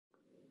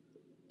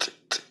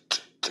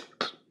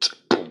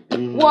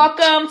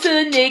Welcome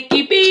to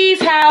Nikki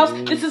B's house.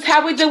 This is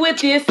how we do it,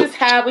 this is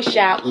how we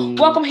shout.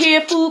 Welcome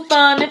here, food,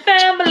 fun, and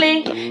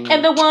family,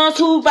 and the ones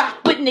who rock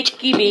with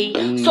Nikki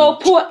B. So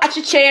pull out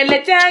your chair,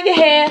 let down your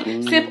hair,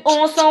 sip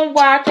on some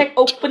wine, crack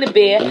open a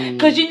beer,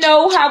 cause you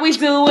know how we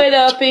do it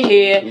up in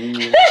here.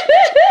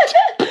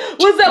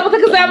 What's up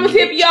with the Kazamas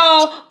hip,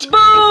 y'all?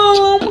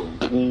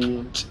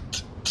 Boom!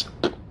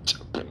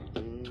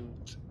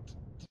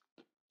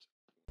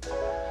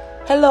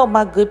 Hello,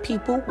 my good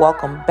people.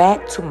 Welcome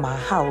back to my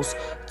house.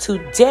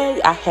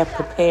 Today, I have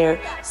prepared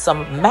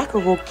some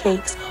mackerel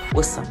cakes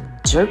with some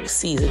jerk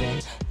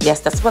seasoning. Yes,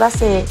 that's what I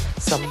said,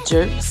 some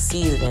jerk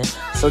seasoning.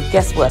 So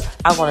guess what?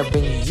 I'm going to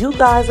bring you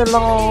guys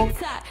along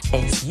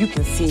and you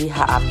can see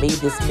how I made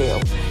this meal.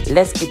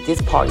 Let's get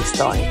this party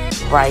started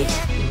right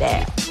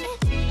now.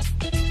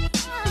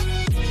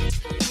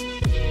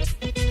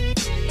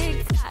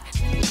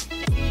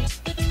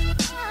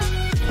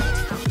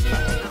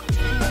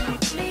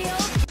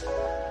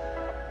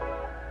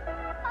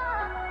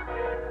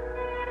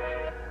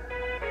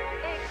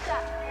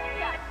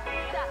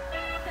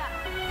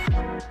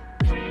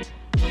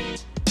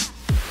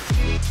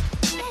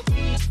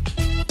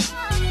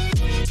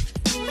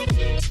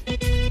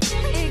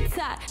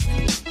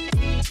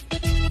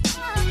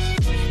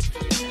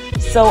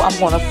 So I'm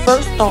going to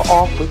first start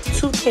off with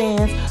 2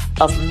 cans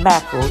of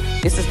mackerel.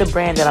 This is the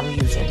brand that I'm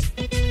using.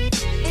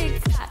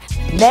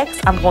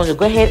 Next, I'm going to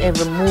go ahead and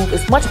remove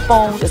as much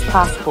bones as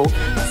possible.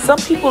 Some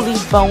people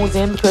leave bones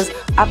in because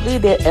I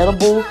believe they're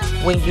edible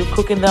when you're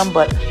cooking them,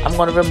 but I'm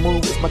going to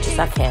remove as much as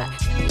I can.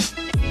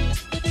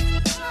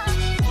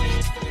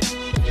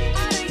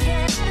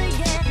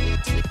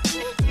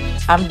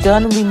 I'm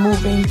done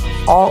removing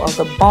all of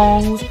the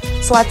bones.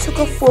 So I took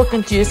a fork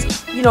and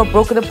just,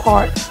 broke it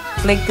apart,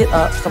 flaked it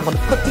up. So I'm going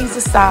to put these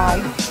aside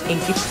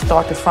and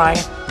start to fry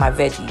my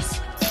veggies.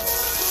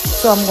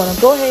 So I'm going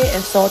to go ahead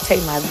and saute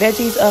my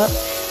veggies up.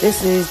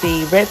 This is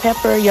the red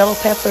pepper, yellow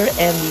pepper,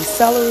 and the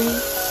celery.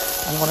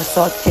 I'm going to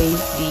saute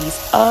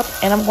these up,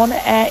 and I'm going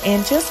to add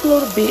in just a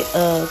little bit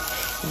of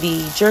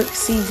the jerk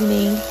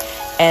seasoning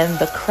and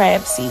the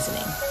crab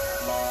seasoning.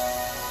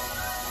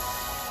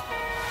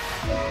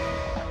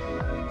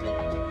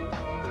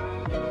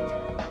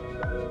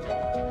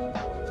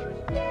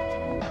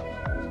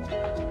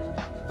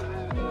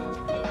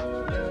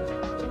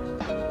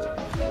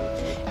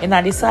 And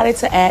I decided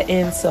to add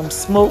in some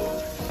smoked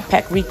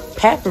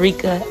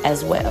paprika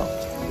as well.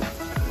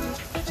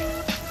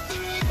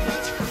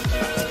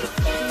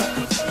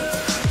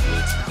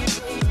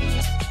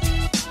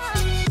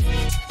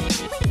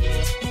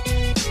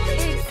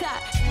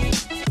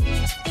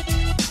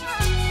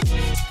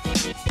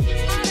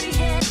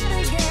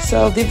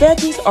 So the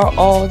veggies are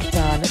all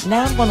done.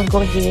 Now I'm going to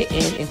go ahead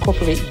and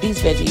incorporate these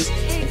veggies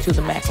into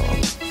the mackerel.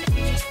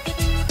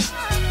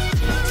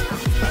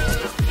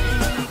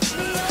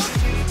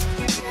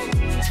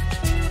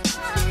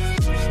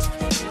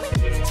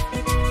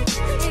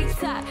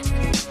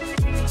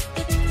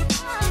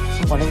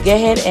 I'm going to go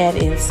ahead and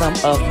add in some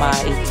of my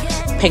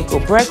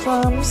panko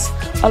breadcrumbs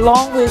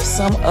along with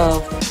some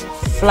of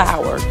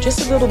flour,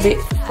 just a little bit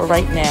for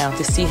right now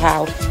to see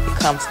how it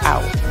comes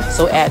out.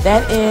 So add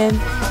that in,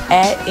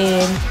 add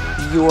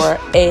in your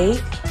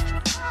egg,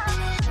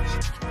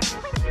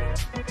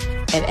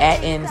 and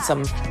add in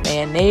some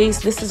mayonnaise.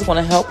 This is going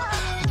to help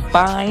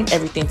bind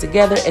everything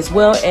together as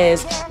well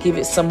as give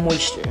it some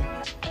moisture.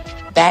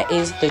 That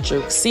is the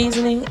jerk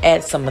seasoning.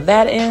 Add some of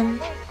that in.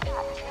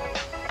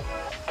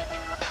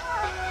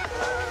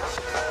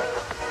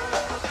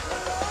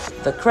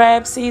 The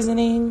crab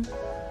seasoning,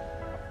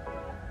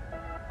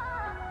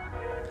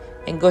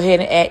 and go ahead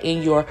and add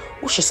in your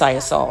Worcestershire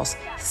sauce.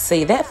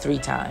 Say that 3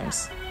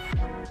 times.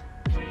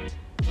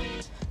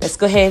 Let's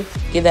go ahead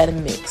and give that a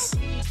mix.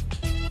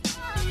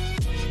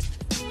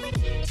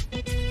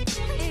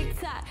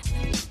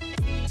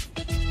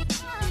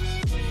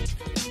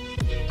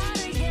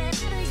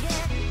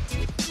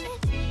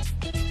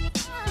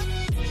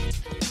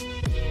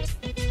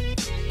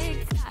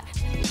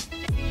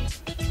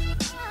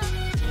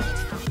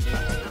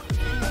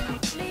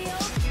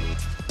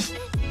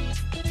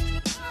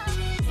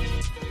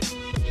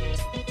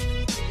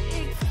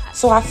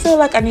 So I feel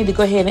like I need to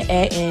go ahead and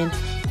add in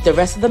the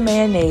rest of the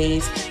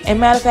mayonnaise. And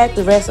matter of fact,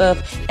 the rest of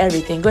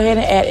everything. Go ahead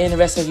and add in the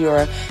rest of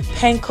your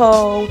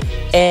panko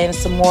and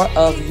some more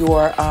of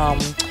your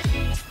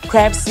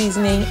crab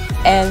seasoning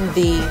and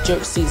the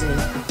jerk seasoning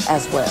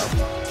as well.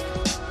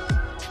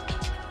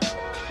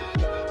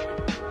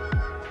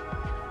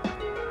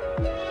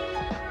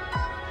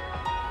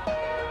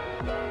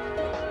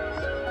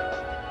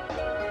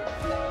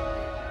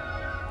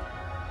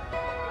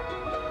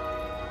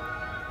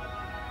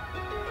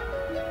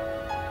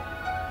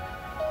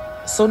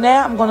 So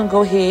now I'm going to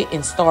go ahead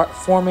and start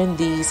forming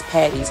these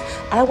patties.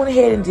 I went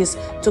ahead and just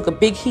took a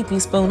big heaping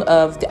spoon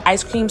of the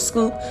ice cream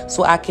scoop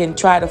so I can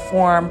try to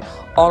form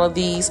all of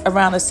these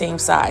around the same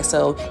size.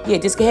 So yeah,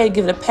 just go ahead and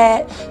give it a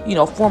pat,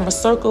 form a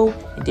circle,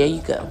 and there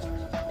you go.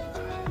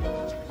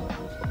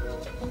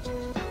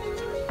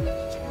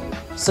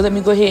 So let me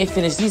go ahead and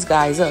finish these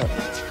guys up.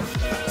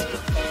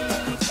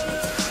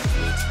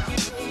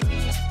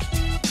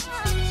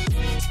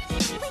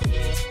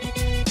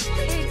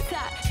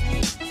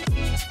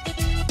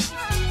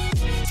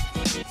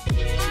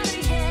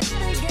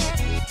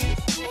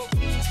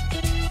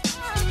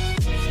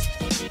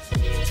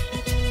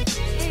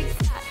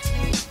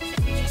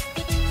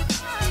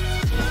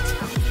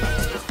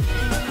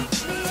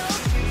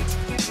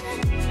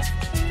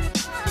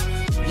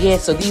 Yeah,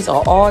 so these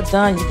are all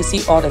done. You can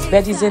see all the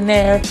veggies in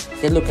there.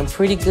 They're looking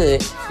pretty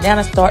good. Now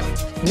it's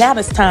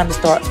time to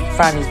start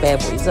frying these bad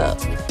boys up.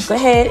 Go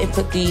ahead and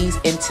put these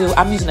into,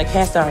 I'm using a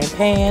cast iron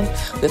pan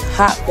with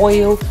hot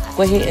oil.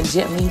 Go ahead and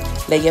gently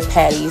lay your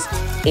patties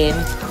in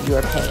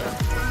your pan.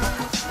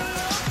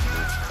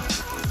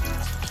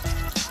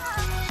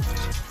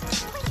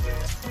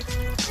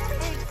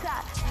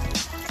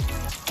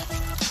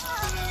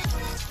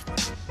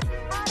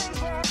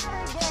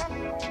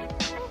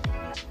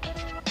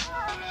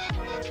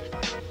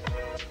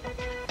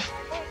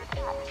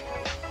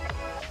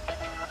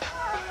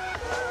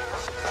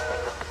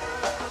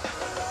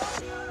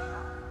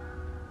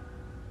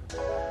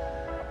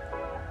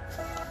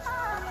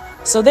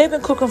 So they've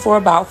been cooking for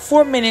about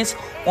 4 minutes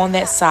on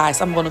that side.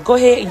 So I'm going to go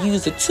ahead and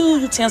use the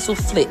 2-utensil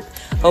flip,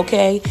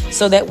 okay?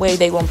 So that way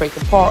they won't break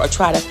apart, or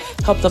try to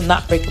help them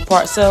not break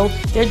apart. So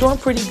they're doing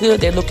pretty good.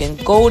 They're looking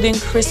golden,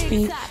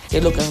 crispy. They're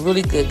looking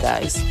really good,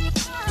 guys.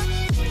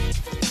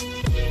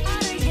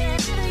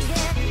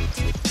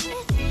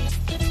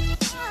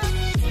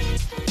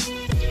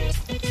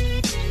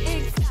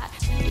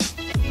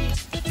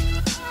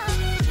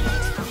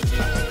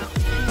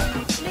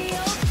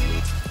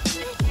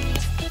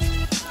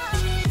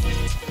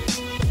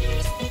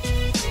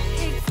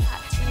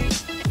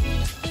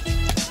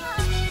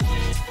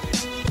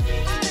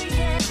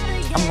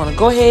 I'm going to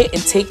go ahead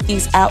and take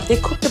these out. They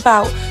cooked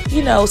about,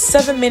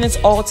 7 minutes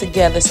all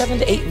together, 7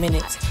 to 8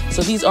 minutes.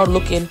 So these are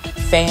looking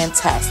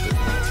fantastic.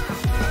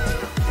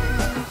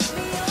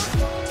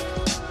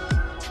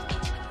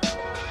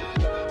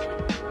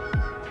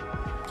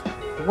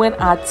 When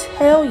I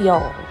tell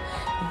y'all,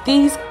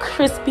 these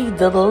crispy,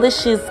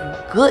 delicious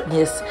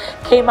goodness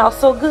came out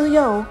so good,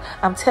 yo.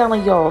 I'm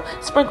telling y'all,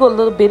 sprinkle a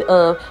little bit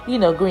of,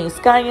 green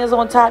scallions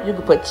on top. You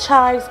can put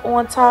chives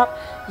on top.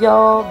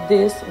 Y'all,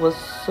 this was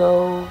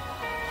so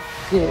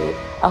good.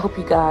 I hope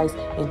you guys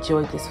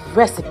enjoyed this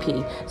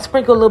recipe.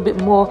 Sprinkle a little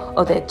bit more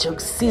of that jerk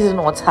seasoning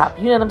on top.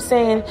 You know what I'm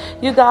saying?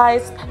 You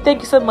guys,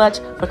 thank you so much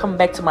for coming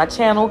back to my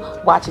channel,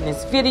 watching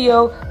this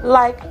video.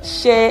 Like,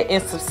 share,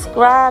 and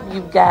subscribe,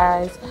 you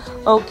guys.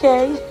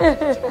 Okay?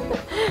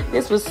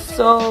 This was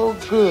so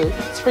good.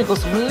 Sprinkle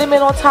some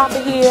lemon on top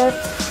of here.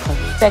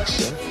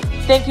 Perfection.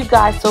 Thank you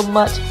guys so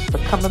much for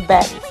coming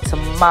back to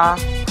my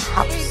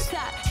house.